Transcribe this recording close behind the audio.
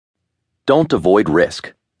Don't avoid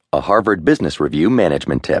risk. A Harvard Business Review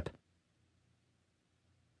management tip.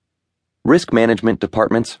 Risk management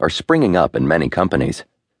departments are springing up in many companies.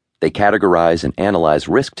 They categorize and analyze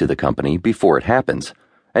risk to the company before it happens,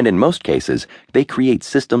 and in most cases, they create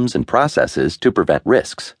systems and processes to prevent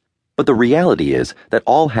risks. But the reality is that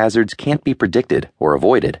all hazards can't be predicted or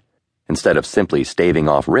avoided. Instead of simply staving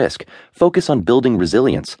off risk, focus on building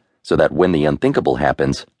resilience so that when the unthinkable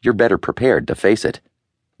happens, you're better prepared to face it.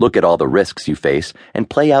 Look at all the risks you face and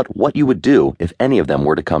play out what you would do if any of them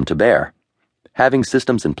were to come to bear. Having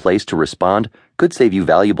systems in place to respond could save you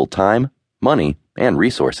valuable time, money, and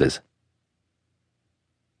resources.